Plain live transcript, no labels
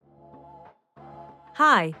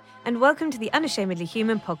Hi, and welcome to the Unashamedly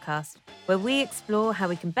Human podcast, where we explore how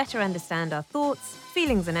we can better understand our thoughts,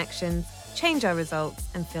 feelings, and actions, change our results,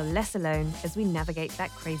 and feel less alone as we navigate that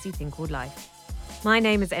crazy thing called life. My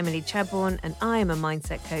name is Emily Chadbourne, and I am a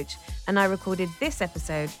mindset coach, and I recorded this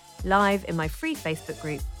episode live in my free Facebook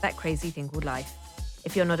group, That Crazy Thing Called Life.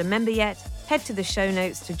 If you're not a member yet, head to the show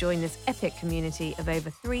notes to join this epic community of over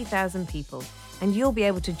 3,000 people, and you'll be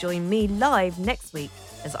able to join me live next week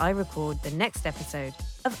as I record the next episode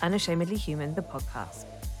of Unashamedly Human, the podcast.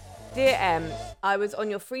 Dear Em, I was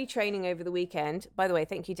on your free training over the weekend. By the way,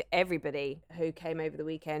 thank you to everybody who came over the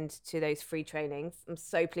weekend to those free trainings. I'm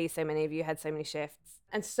so pleased so many of you had so many shifts,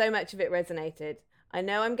 and so much of it resonated. I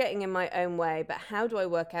know I'm getting in my own way, but how do I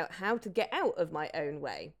work out how to get out of my own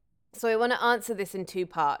way? So I want to answer this in two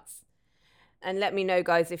parts. And let me know,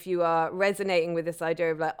 guys, if you are resonating with this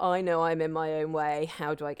idea of like, I know I'm in my own way.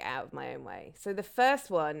 How do I get out of my own way? So the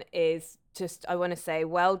first one is just, I want to say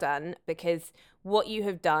well done, because what you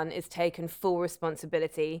have done is taken full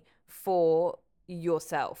responsibility for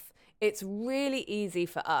yourself. It's really easy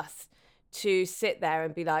for us to sit there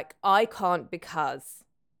and be like, I can't because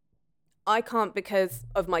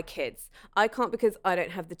of my kids. I can't because I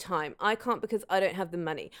don't have the time. I can't because I don't have the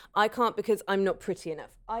money. I can't because I'm not pretty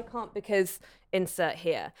enough. I can't because insert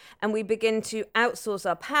here. And we begin to outsource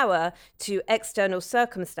our power to external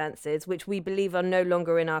circumstances, which we believe are no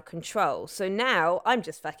longer in our control. So now I'm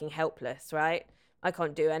just fucking helpless, right? I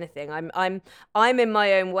can't do anything. I'm in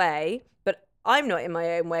my own way, but I'm not in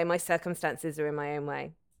my own way. My circumstances are in my own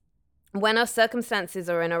way. When our circumstances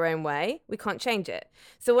are in our own way, we can't change it.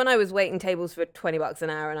 So when I was waiting tables for $20 an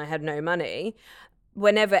hour and I had no money,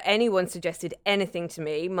 whenever anyone suggested anything to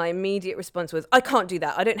me, my immediate response was, I can't do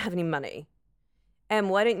that. I don't have any money.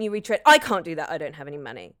 Why don't you retrain? I can't do that. I don't have any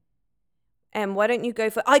money. Why don't you go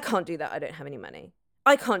for, I can't do that. I don't have any money.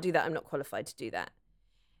 I can't do that. I'm not qualified to do that.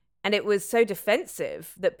 And it was so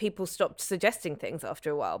defensive that people stopped suggesting things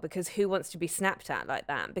after a while, because who wants to be snapped at like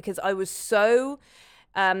that? Because I was so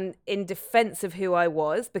in defense of who I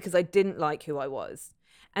was, because I didn't like who I was.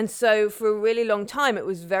 And so for a really long time, it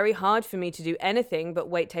was very hard for me to do anything but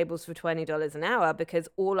wait tables for $20 an hour, because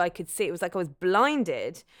all I could see, it was like I was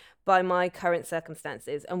blinded by my current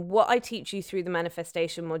circumstances. And what I teach you through the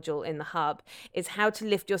manifestation module in the hub is how to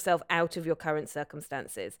lift yourself out of your current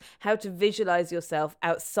circumstances, how to visualize yourself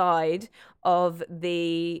outside of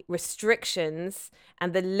the restrictions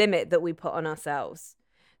and the limit that we put on ourselves.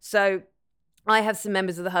 So I have some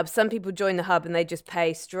members of the hub. Some people join the hub and they just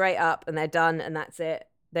pay straight up and they're done and that's it.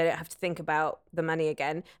 They don't have to think about the money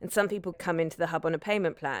again. And some people come into the hub on a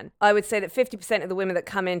payment plan. I would say that 50% of the women that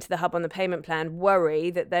come into the hub on the payment plan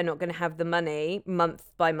worry that they're not going to have the money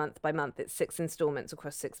month by month by month. It's 6 installments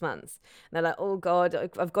across 6 months. And they're like, oh God,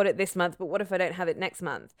 I've got it this month, but what if I don't have it next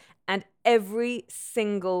month? And every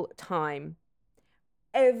single time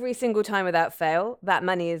without fail, that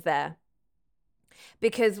money is there.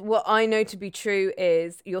 Because what I know to be true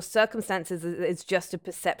is your circumstances is just a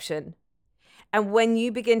perception. And when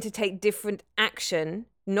you begin to take different action,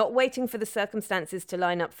 not waiting for the circumstances to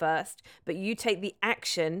line up first, but you take the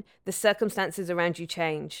action, the circumstances around you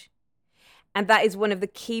change. And that is one of the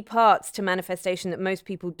key parts to manifestation that most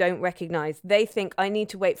people don't recognize. They think, I need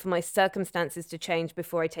to wait for my circumstances to change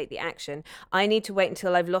before I take the action. I need to wait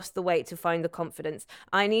until I've lost the weight to find the confidence.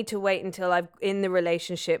 I need to wait until I'm in the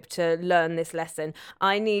relationship to learn this lesson.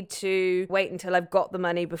 I need to wait until I've got the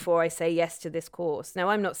money before I say yes to this course. Now,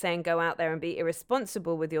 I'm not saying go out there and be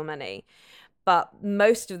irresponsible with your money, but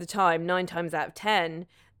most of the time, 9 times out of 10,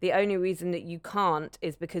 the only reason that you can't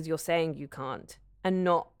is because you're saying you can't, and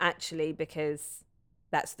not actually because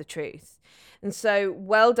that's the truth. And so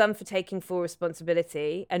well done for taking full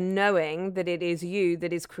responsibility and knowing that it is you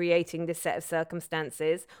that is creating this set of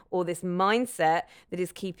circumstances or this mindset that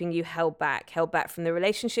is keeping you held back from the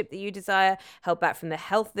relationship that you desire, held back from the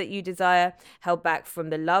health that you desire, held back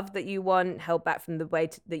from the love that you want, held back from the way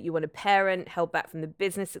that you want to parent, held back from the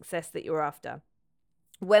business success that you're after.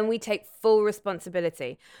 When we take full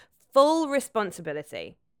responsibility,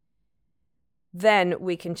 then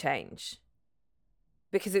we can change.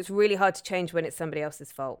 Because it's really hard to change when it's somebody else's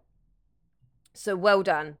fault. So well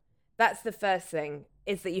done. That's the first thing,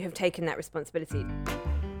 is that you have taken that responsibility.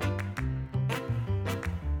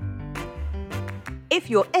 If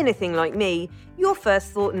you're anything like me, your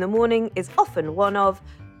first thought in the morning is often one of,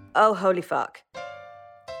 oh, holy fuck.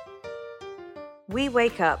 We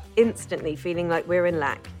wake up instantly feeling like we're in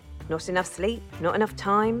lack. Not enough sleep, not enough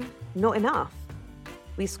time, not enough.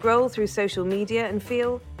 We scroll through social media and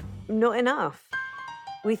feel not enough.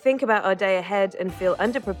 We think about our day ahead and feel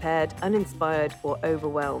underprepared, uninspired, or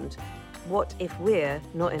overwhelmed. What if we're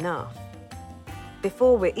not enough?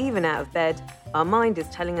 Before we're even out of bed, our mind is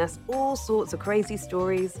telling us all sorts of crazy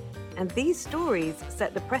stories, and these stories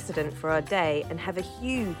set the precedent for our day and have a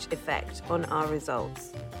huge effect on our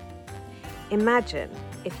results. Imagine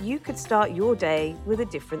if you could start your day with a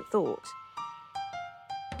different thought.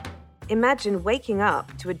 Imagine waking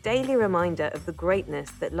up to a daily reminder of the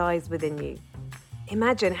greatness that lies within you.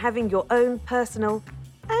 Imagine having your own personal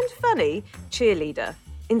and funny cheerleader,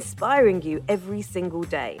 inspiring you every single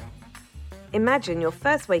day. Imagine your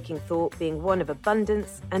first waking thought being one of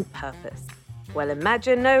abundance and purpose. Well,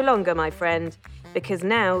 imagine no longer, my friend, because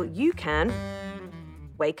now you can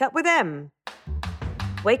Wake Up with M.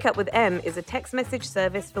 Wake Up with M is a text message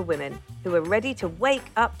service for women who are ready to wake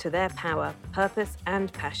up to their power, purpose,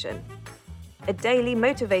 and passion. A daily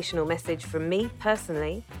motivational message from me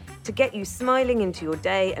personally to get you smiling into your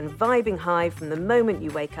day and vibing high from the moment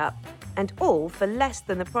you wake up, and all for less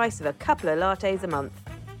than the price of a couple of lattes a month.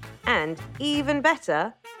 And even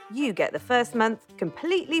better, you get the first month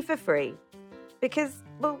completely for free. Because,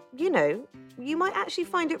 well, you might actually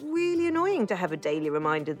find it really annoying to have a daily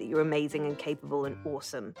reminder that you're amazing and capable and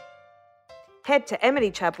awesome. Head to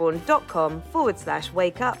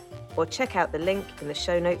emilychadbourne.com/wake up or check out the link in the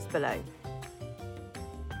show notes below.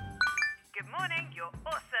 Good morning, you're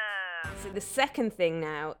awesome. So the second thing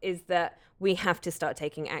now is that we have to start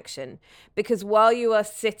taking action, because while you are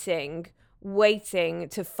sitting waiting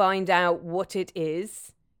to find out what it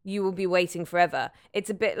is, you will be waiting forever. It's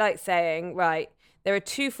a bit like saying, right, there are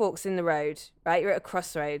two forks in the road, right? You're at a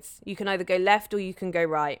crossroads. You can either go left or you can go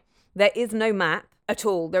right. There is no map at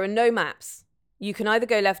all. There are no maps. You can either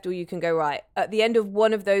go left or you can go right. At the end of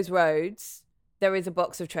one of those roads, there is a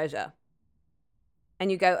box of treasure.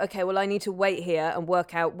 And you go, okay, well, I need to wait here and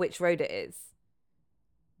work out which road it is.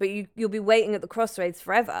 But you'll be waiting at the crossroads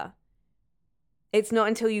forever. It's not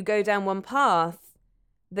until you go down one path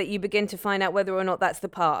that you begin to find out whether or not that's the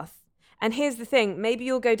path. And here's the thing, maybe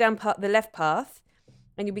you'll go down the left path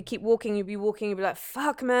and you'll be walking, you'll be like,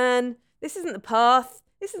 fuck, man, this isn't the path.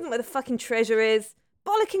 This isn't where the fucking treasure is.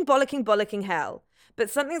 Bollocking hell. But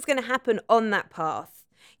something's going to happen on that path.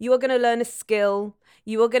 You are going to learn a skill.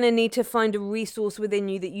 You are going to need to find a resource within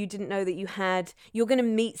you that you didn't know that you had. You're going to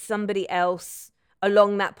meet somebody else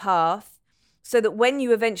along that path, so that when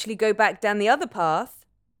you eventually go back down the other path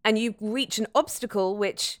and you reach an obstacle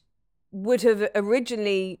which would have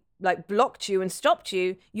originally blocked you and stopped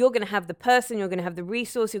you, you're going to have the person, you're going to have the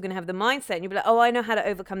resource, you're going to have the mindset, and you'll be like, oh, I know how to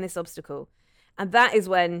overcome this obstacle. And that is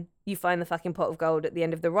when you find the fucking pot of gold at the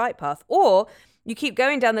end of the right path. Or you keep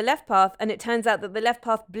going down the left path and it turns out that the left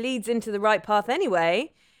path bleeds into the right path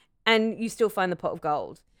anyway, and you still find the pot of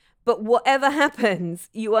gold. But whatever happens,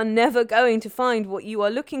 you are never going to find what you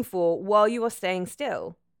are looking for while you are staying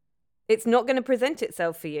still. It's not going to present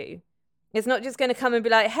itself for you. It's not just going to come and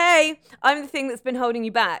be like, hey, I'm the thing that's been holding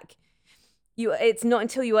you back. It's not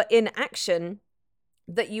until you are in action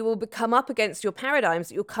that you will come up against your paradigms,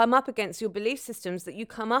 that you'll come up against your belief systems, that you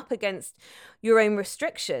come up against your own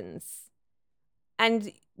restrictions.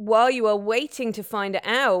 And while you are waiting to find it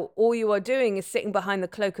out, all you are doing is sitting behind the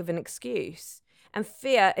cloak of an excuse. And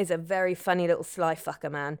fear is a very funny little sly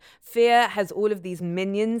fucker, man. Fear has all of these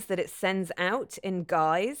minions that it sends out in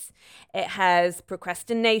guise. It has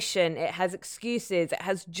procrastination. It has excuses. It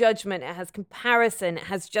has judgment. It has comparison. It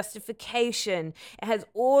has justification. It has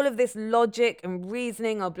all of this logic and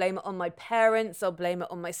reasoning. I'll blame it on my parents. I'll blame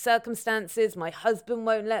it on my circumstances. My husband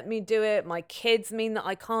won't let me do it. My kids mean that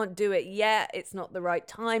I can't do it yet. It's not the right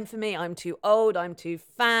time for me. I'm too old. I'm too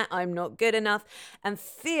fat. I'm not good enough. And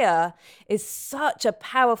fear is such a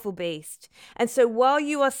powerful beast. And so while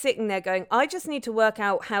you are sitting there going, I just need to work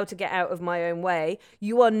out how to get out of my own way,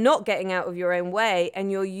 you are not getting out of your own way,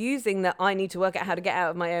 and you're using that I need to work out how to get out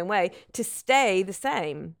of my own way to stay the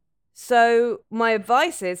same. So my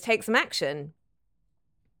advice is take some action.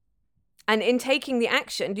 And in taking the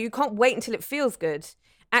action, you can't wait until it feels good.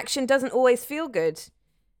 Action doesn't always feel good.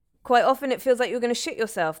 Quite often it feels like you're going to shit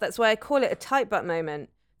yourself. That's why I call it a tight butt moment.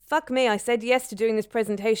 Fuck me, I said yes to doing this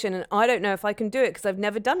presentation and I don't know if I can do it because I've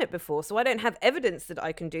never done it before. So I don't have evidence that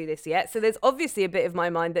I can do this yet. So there's obviously a bit of my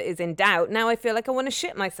mind that is in doubt. Now I feel like I want to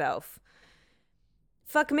shit myself.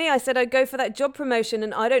 Fuck me, I said I'd go for that job promotion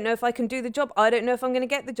and I don't know if I can do the job. I don't know if I'm going to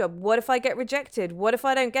get the job. What if I get rejected? What if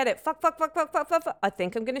I don't get it? Fuck. I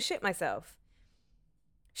think I'm going to shit myself.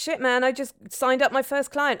 Shit, man, I just signed up my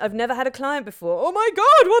first client. I've never had a client before. Oh my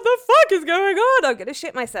God, what the fuck is going on? I'm going to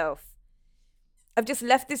shit myself. I've just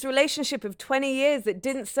left this relationship of 20 years that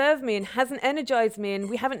didn't serve me and hasn't energized me, and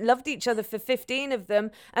we haven't loved each other for 15 of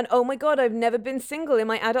them. And oh my God, I've never been single in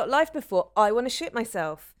my adult life before. I want to shit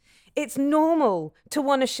myself. It's normal to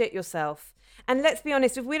want to shit yourself. And let's be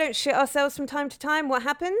honest, if we don't shit ourselves from time to time, what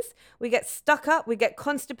happens? We get stuck up, we get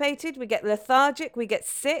constipated, we get lethargic, we get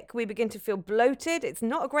sick, we begin to feel bloated. It's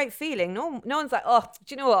not a great feeling. No one's like, oh,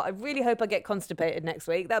 do you know what? I really hope I get constipated next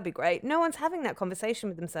week. That'd be great. No one's having that conversation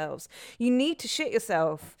with themselves. You need to shit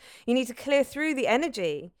yourself. You need to clear through the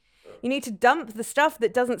energy. You need to dump the stuff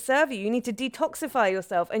that doesn't serve you. You need to detoxify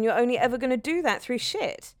yourself, and you're only ever going to do that through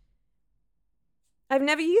shit. I've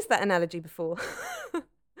never used that analogy before.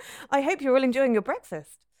 I hope you're all enjoying your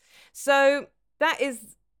breakfast. So that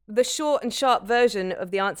is the short and sharp version of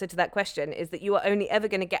the answer to that question, is that you are only ever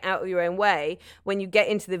going to get out of your own way when you get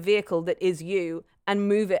into the vehicle that is you and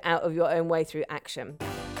move it out of your own way through action.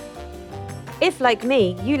 If, like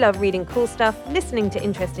me, you love reading cool stuff, listening to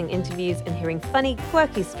interesting interviews, and hearing funny,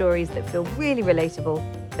 quirky stories that feel really relatable,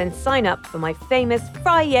 then sign up for my famous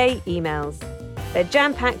Friday emails. They're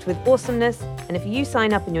jam-packed with awesomeness, and if you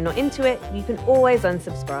sign up and you're not into it, you can always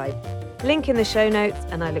unsubscribe. Link in the show notes,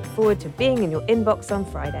 and I look forward to being in your inbox on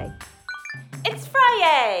Friday. It's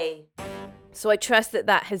Friday! So I trust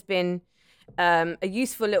that has been a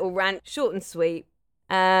useful little rant, short and sweet.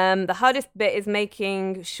 The hardest bit is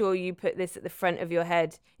making sure you put this at the front of your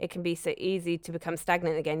head. It can be so easy to become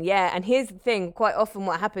stagnant again. Yeah, and here's the thing, quite often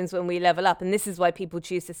what happens when we level up, and this is why people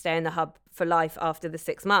choose to stay in the hub for life after the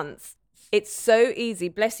 6 months. It's so easy,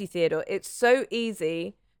 bless you, Theodore, it's so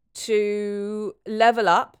easy to level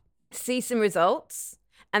up, see some results,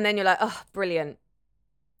 and then you're like, oh, brilliant.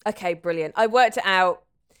 Okay, brilliant. I worked it out.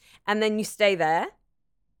 And then you stay there.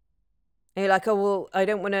 And you're like, oh, well, I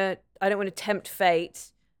don't want to tempt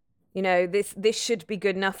fate. You know, this should be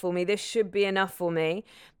good enough for me. This should be enough for me.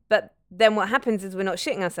 But then what happens is we're not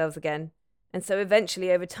shitting ourselves again. And so eventually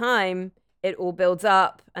over time, it all builds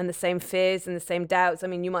up, and the same fears and the same doubts. I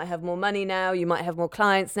mean, you might have more money now. You might have more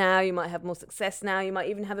clients now. You might have more success now. You might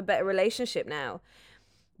even have a better relationship now.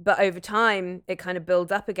 But over time, it kind of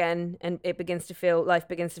builds up again, and life begins to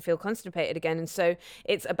feel constipated again. And so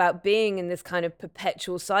it's about being in this kind of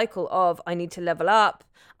perpetual cycle of, I need to level up.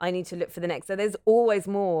 I need to look for the next. So there's always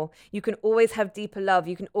more. You can always have deeper love.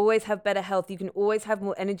 You can always have better health. You can always have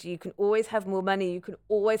more energy. You can always have more money. You can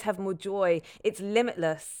always have more joy. It's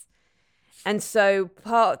limitless. And so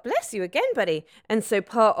bless you again, buddy. And so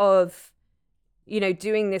part of,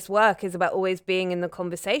 doing this work is about always being in the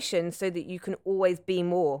conversation so that you can always be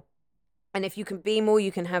more. And if you can be more,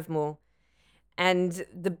 you can have more. And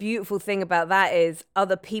the beautiful thing about that is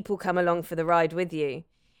other people come along for the ride with you,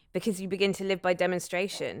 because you begin to live by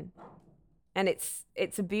demonstration. And it's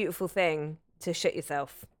a beautiful thing to shit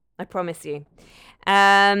yourself. I promise you.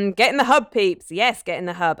 Get in the hub, peeps. Yes, get in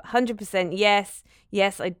the hub. 100% yes.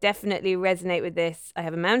 Yes, I definitely resonate with this. I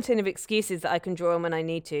have a mountain of excuses that I can draw on when I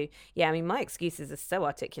need to. Yeah, I mean, my excuses are so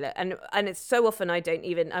articulate. And it's so often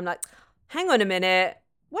I'm like, hang on a minute.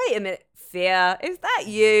 Wait a minute. Fear, is that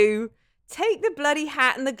you? Take the bloody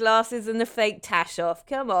hat and the glasses and the fake tash off.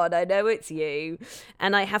 Come on, I know it's you.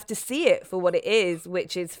 And I have to see it for what it is,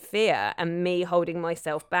 which is fear and me holding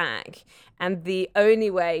myself back. And the only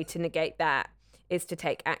way to negate that is to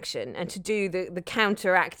take action and to do the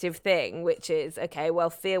counteractive thing, which is, okay, well,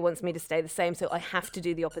 fear wants me to stay the same, so I have to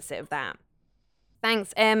do the opposite of that.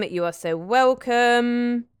 Thanks, Em. You are so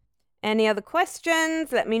welcome. Any other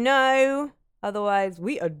questions? Let me know. Otherwise,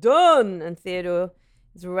 we are done. And Theodore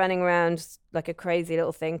is running around like a crazy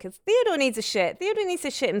little thing, because Theodore needs a shit. Theodore needs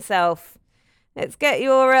to shit himself. Let's get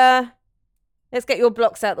your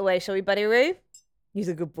blocks out the way, shall we, Buddy Roo? He's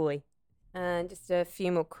a good boy. And just a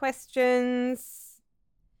few more questions.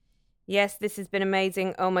 Yes, this has been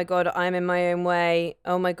amazing. Oh my God, I'm in my own way.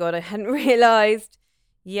 Oh my God, I hadn't realized.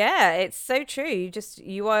 Yeah, it's so true.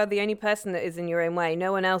 You are the only person that is in your own way.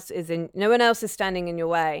 No one else is standing in your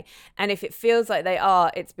way. And if it feels like they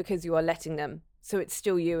are, it's because you are letting them. So it's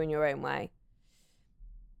still you in your own way.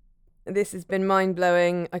 This has been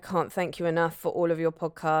mind-blowing. I can't thank you enough for all of your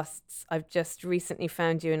podcasts. I've just recently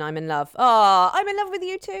found you and I'm in love. Oh, I'm in love with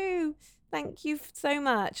you too. Thank you so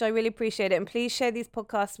much. I really appreciate it. And please share these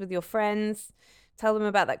podcasts with your friends. Tell them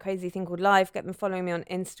about that crazy thing called life. Get them following me on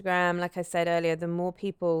Instagram. Like I said earlier, the more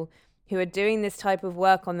people who are doing this type of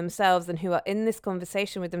work on themselves and who are in this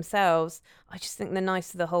conversation with themselves, I just think the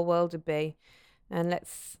nicer the whole world would be. And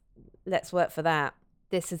let's work for that.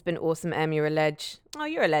 This has been awesome, Em. You're a ledge. Oh,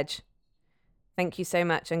 you're a ledge. Thank you so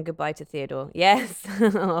much, and goodbye to Theodore. Yes.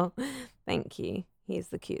 Oh, thank you. He's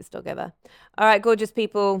the cutest dog ever. All right, gorgeous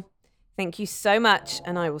people. Thank you so much,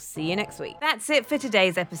 and I will see you next week. That's it for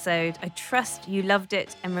today's episode. I trust you loved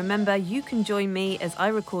it, and remember, you can join me as I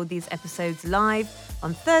record these episodes live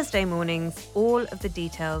on Thursday mornings. All of the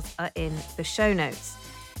details are in the show notes.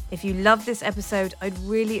 If you love this episode, I'd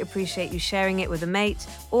really appreciate you sharing it with a mate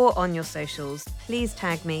or on your socials. Please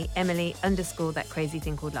tag me,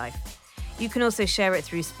 Emily_thatcrazythingcalledlife. You can also share it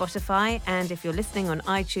through Spotify, and if you're listening on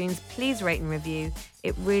iTunes, please rate and review.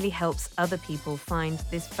 It really helps other people find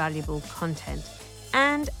this valuable content.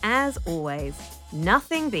 And as always,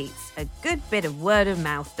 nothing beats a good bit of word of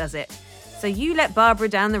mouth, does it? So you let Barbara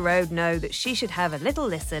down the road know that she should have a little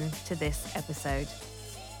listen to this episode.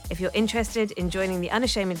 If you're interested in joining the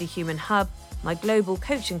Unashamedly Human Hub, my global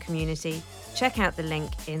coaching community, check out the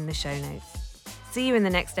link in the show notes. See you in the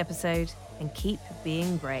next episode, and keep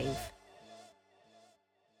being brave.